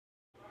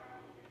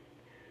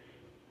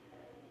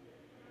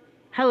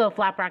Hello,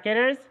 Flap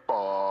Rocketers.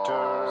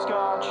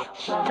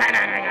 Butterscotch.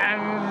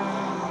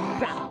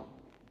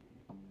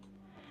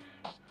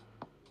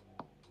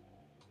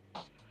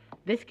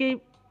 This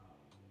game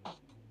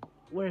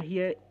we're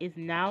here is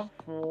now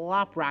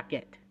Flop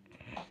Rocket.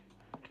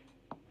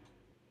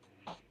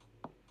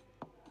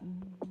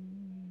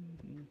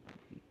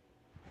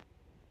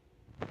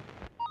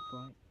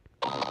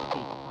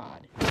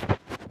 Pod.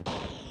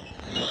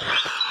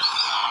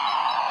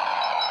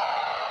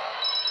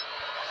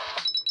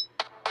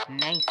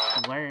 Nice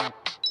work.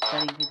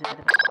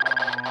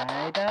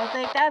 I don't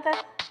think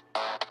that's...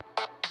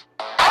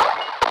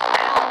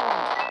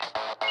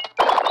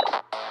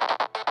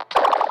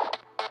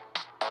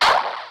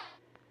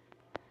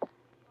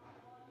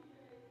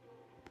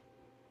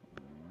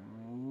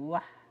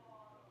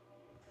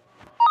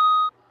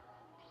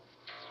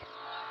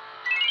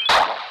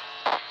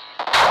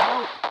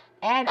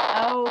 And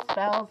O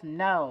spells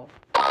no.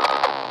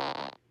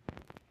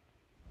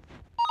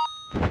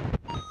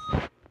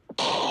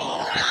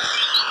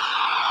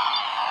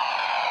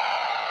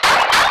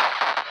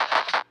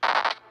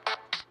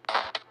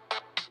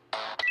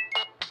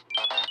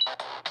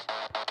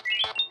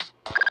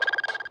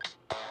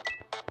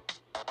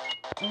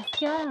 Let's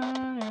go,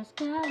 let's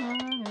go,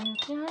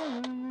 let's go,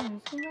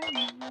 let's go.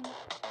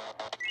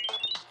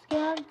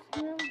 Let's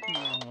go, let's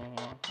go.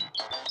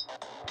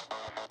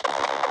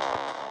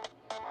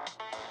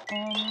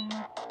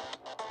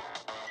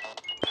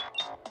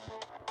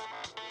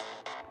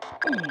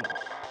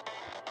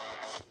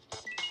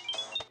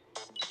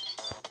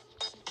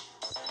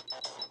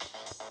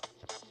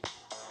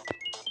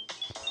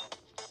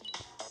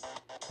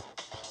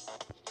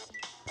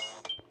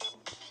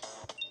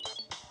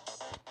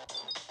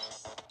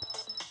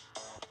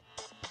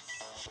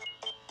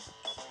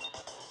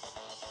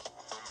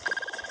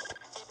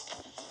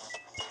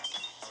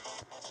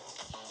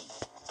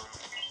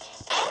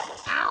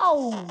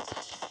 Ow!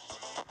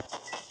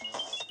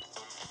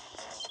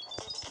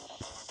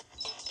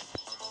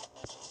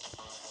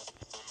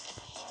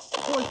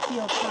 Force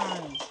field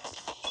time.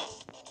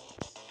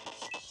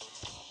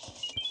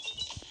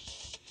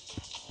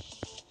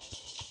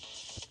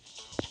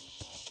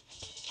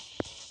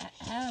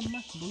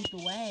 Move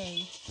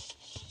away.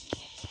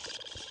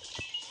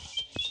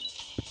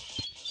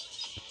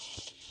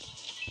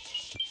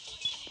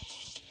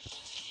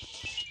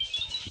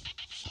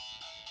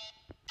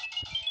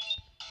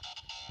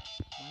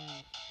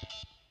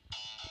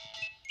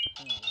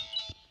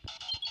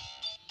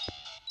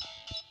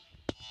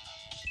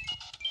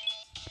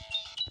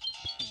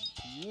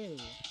 You.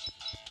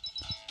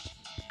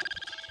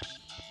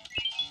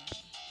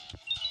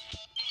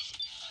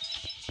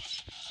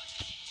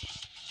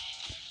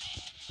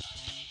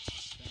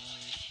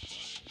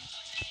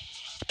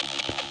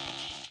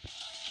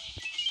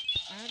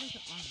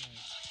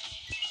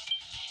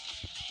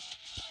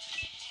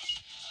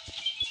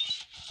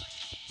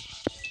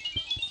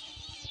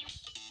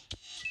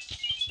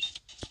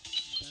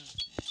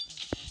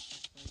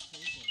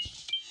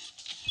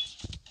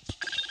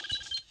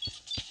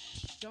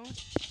 Don't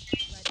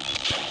let it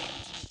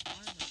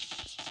armor.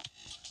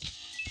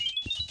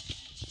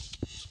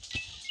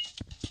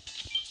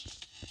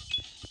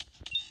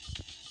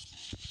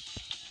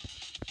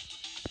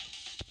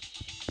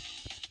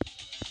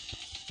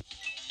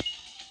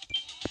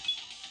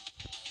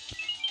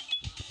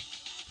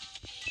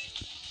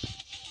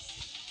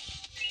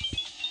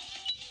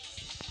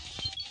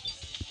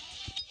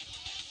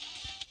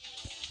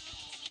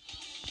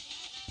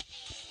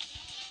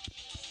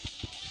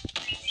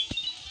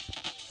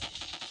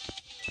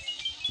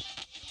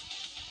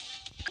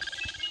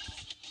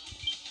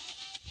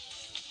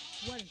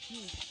 What a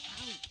huge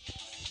out.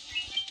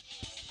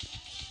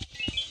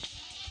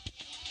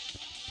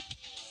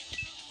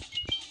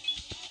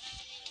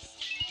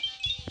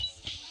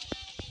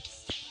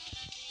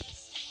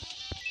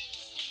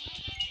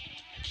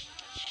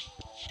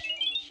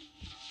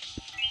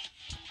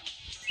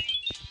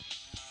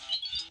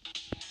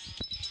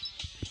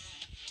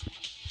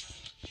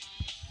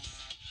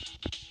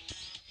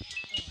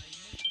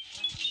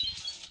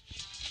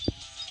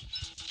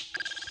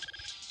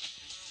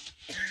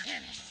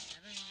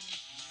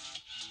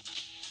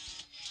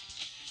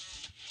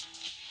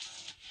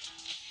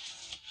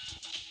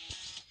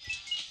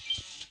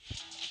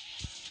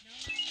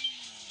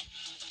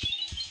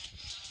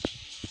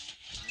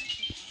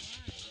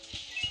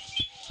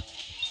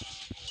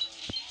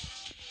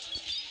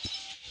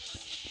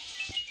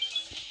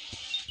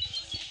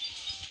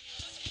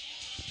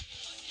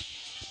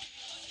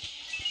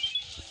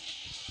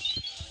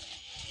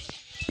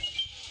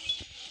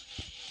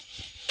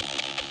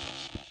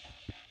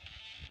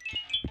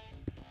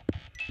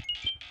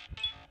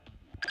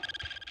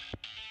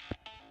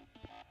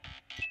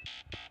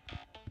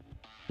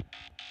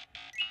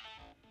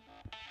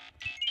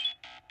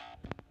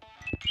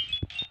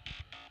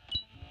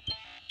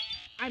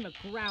 I'm a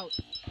grout.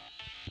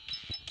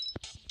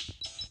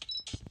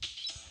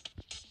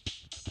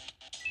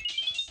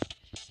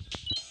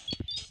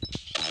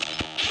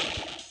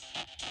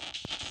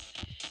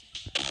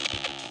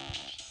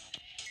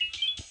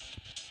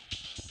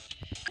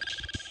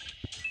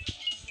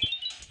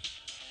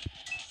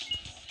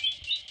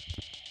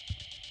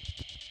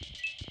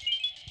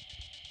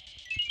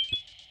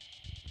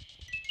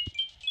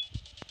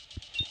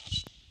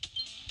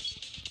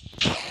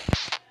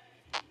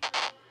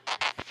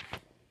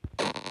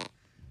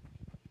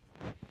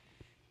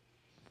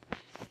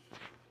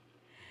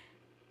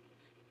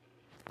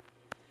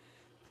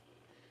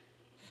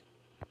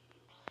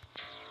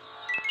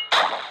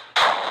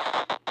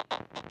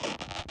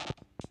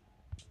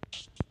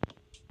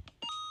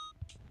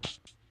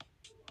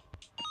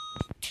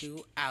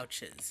 2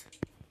 ouches.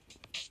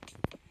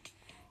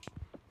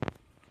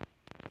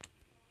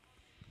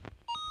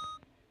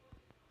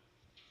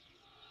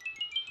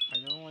 I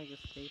don't like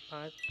escape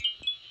pods.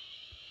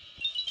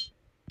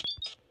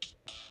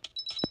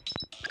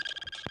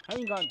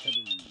 Hang on to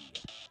me.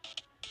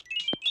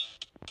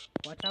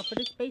 Watch out for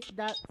the space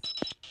ducks.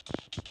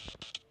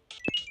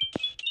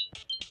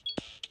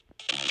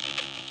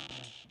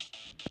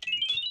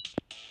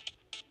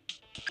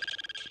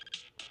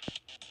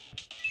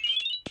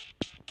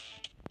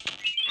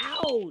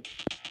 Ouch!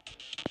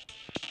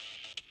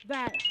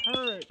 That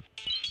hurt.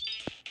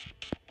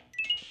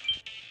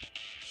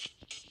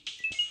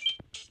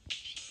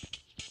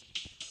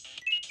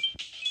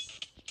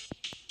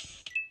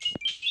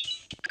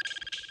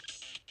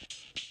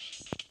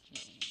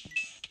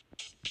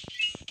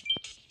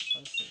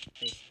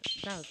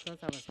 That was because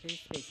I was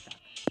space duck.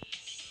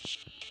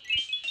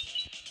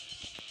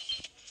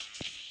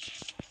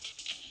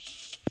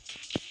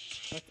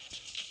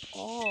 Let's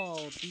all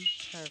be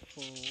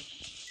careful.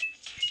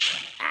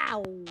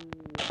 Ow!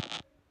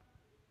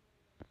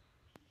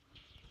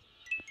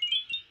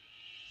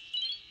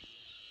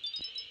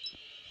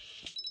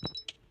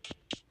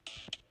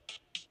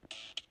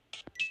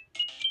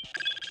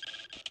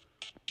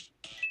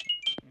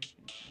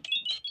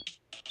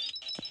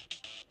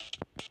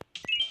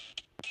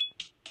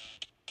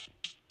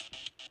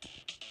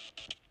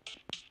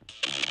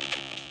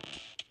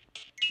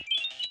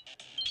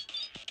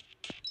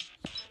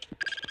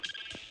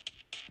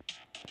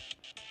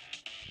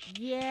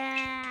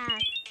 Yeah!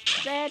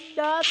 Stand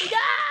up!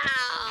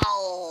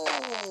 No!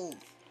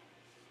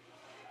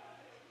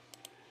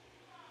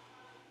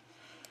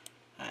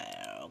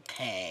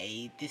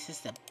 Okay, this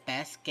is the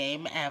best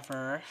game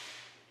ever.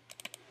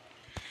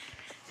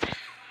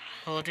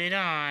 Hold it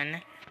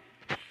on.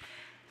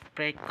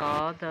 Break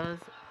all those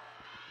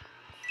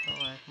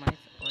stalagmites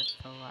or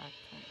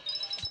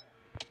stalactites.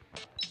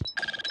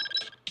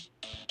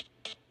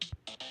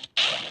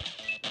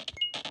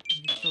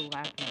 These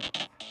stalagmites.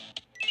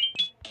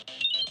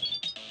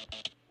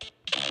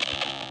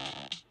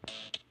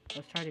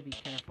 Let's try to be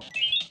careful.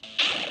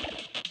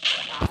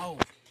 Ow!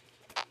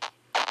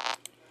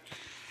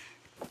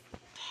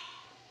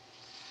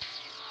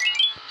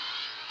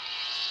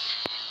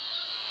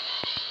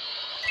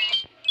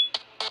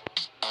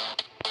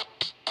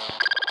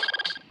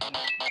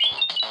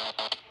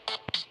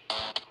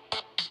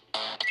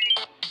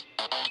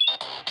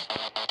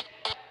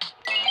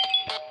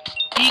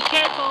 Be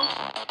careful!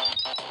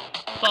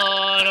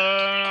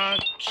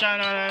 Butterscotch!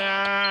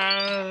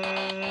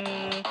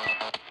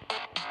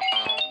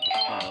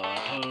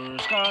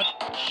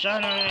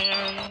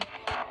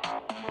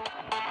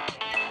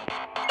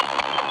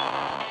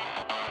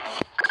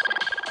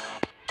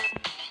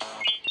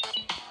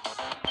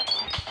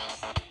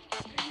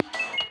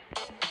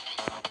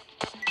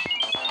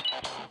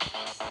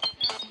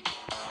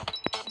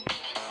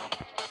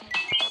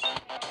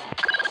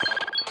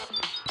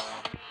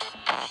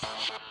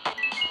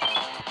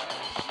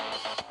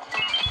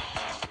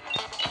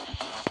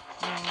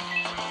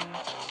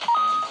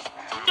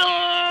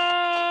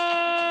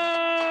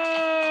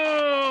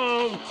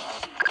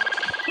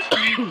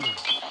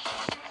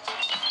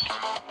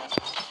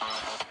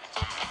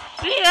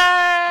 Yes!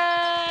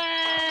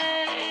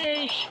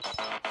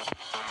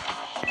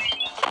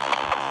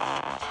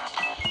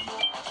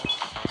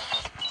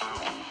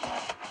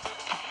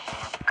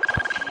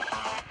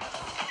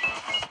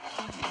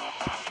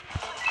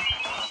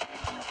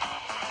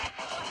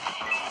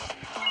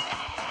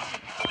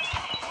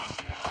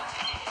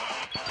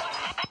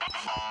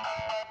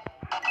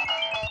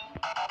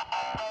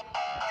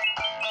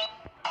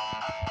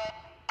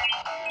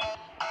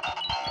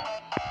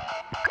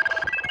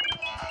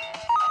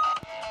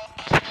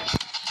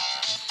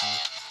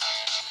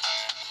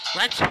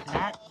 Let's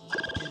not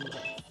do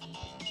this.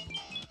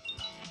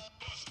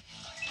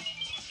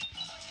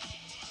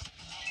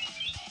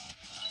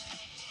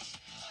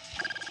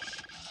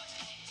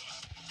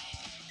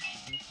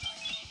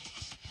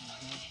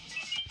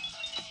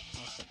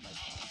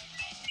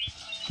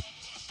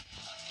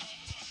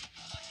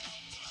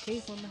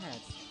 Case on the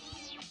head.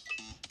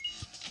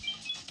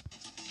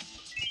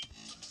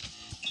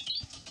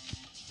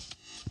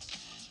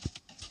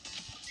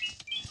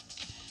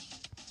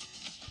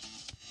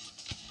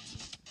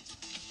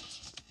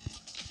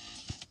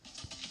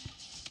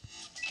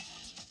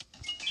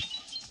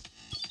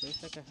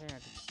 Just like a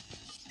head.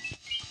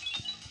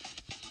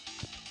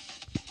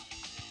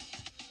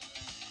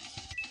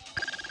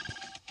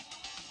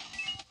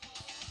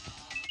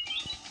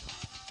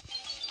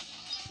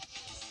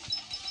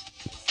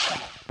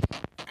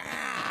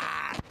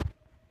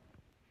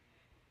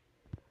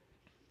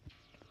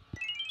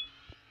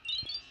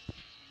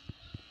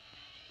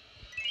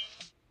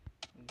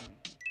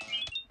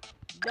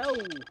 No!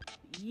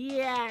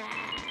 Yes!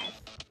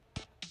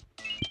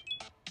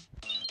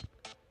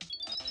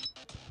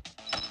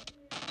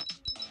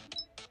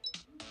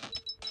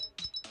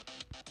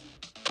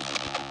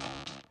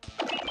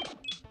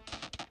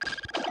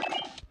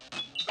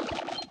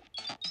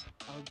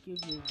 I'll give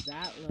give you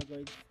that logo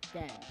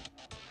instead.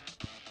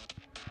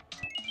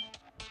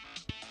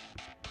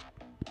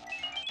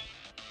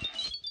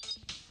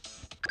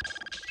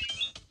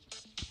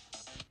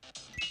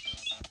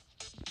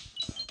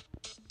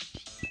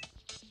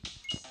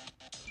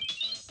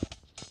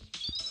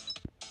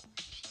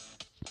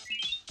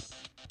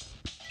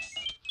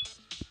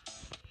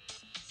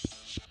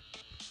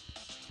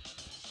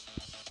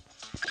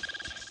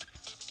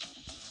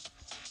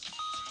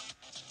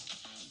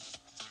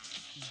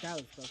 That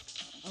was supposed.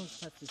 I was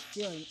touch the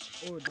ceiling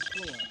or the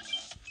floor.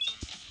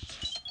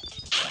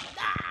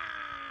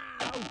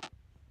 Ow!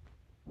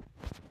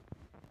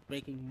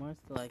 Breaking more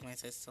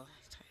stalagmites and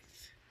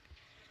stalactites.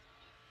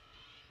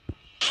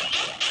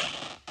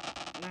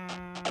 No.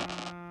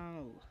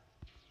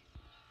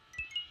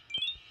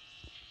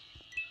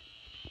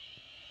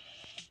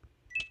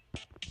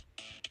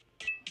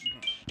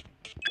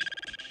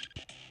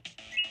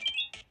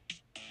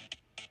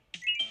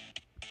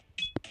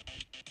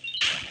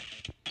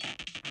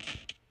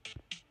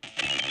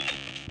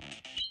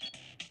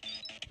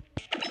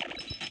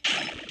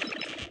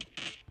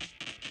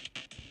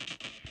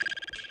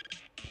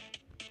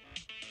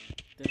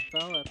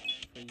 Developed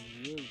for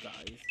you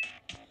guys.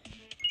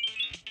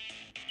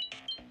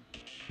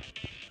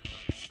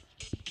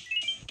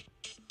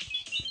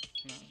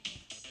 No.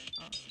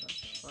 Oh,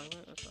 that's why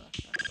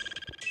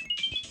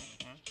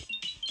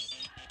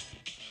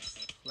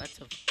let's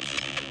have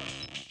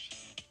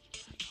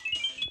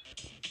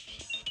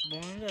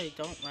one that I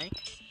don't like.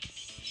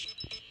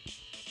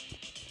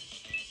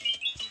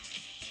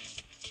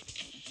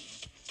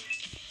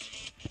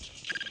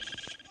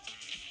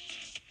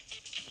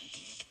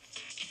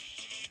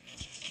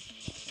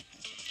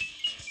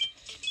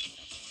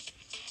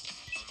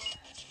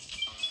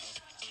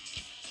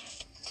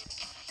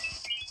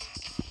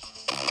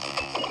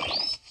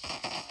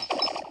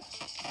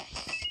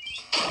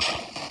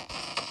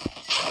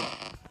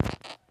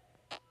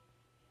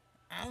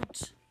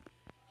 Ouch.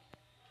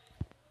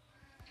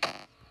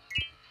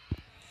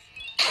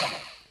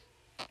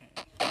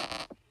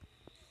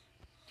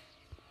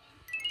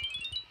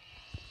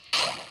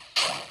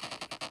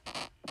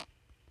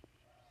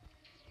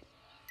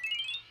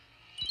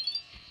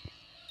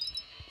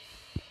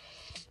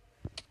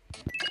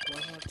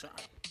 One more try.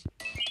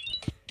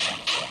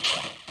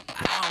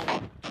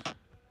 Ow!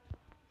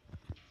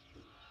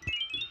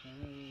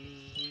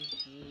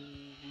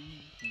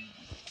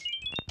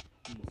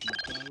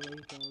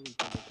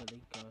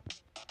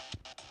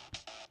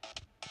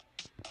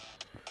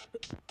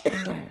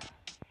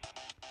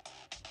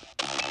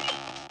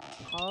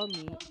 Call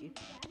me if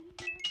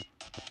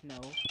no.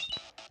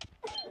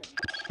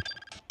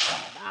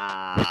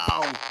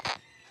 Ow!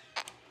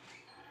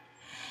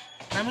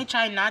 Let me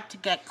try not to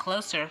get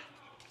closer.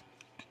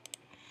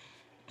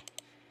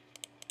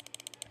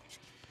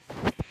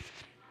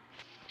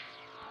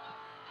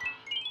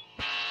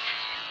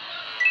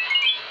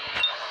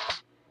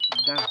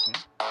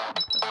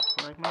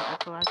 Like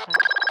that's the last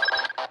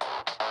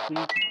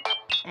time.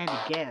 And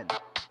again.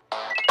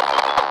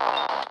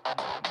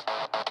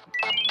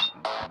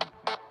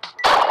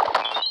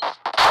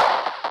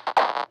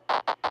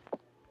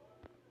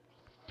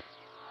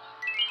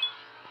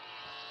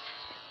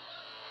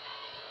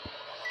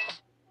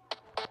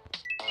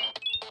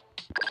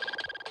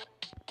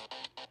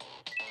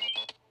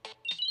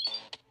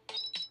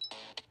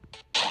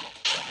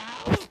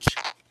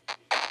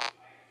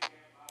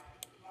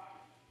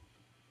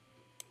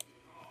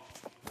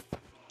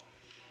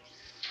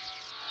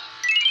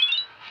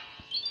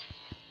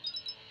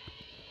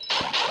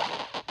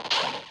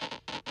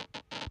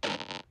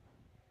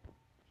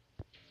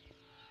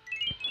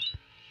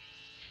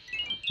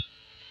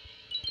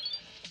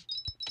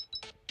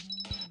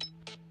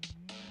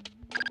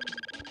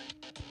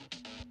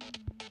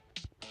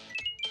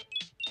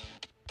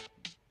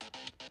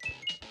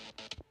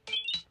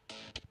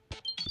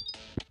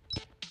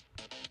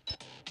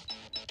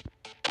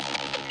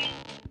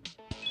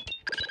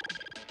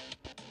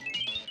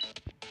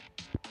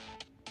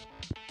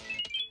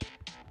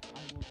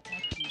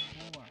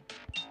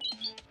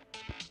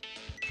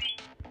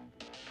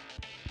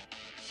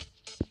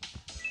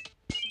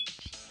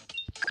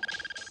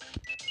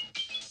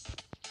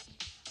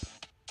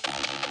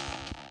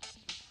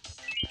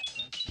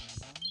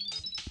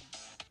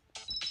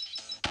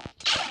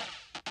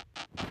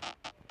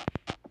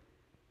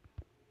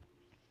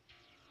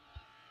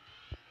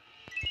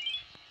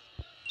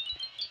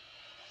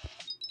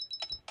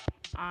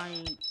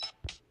 I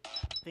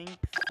think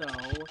so.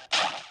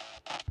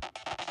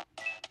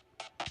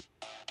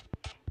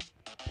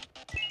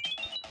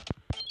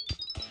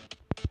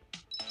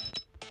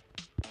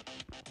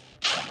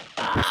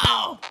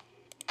 Ow!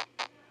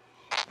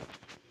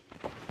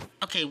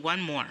 Okay,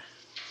 one more.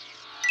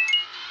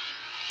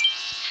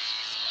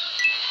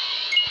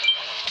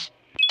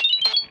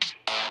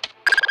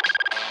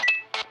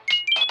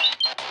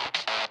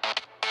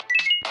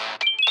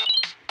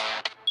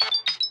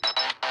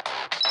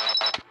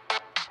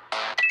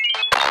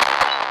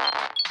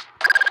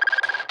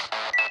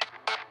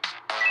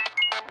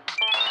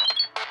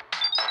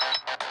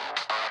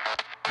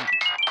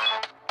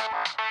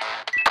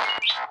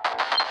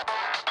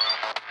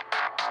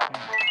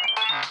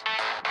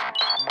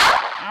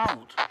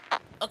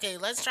 Okay,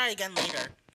 let's try again later.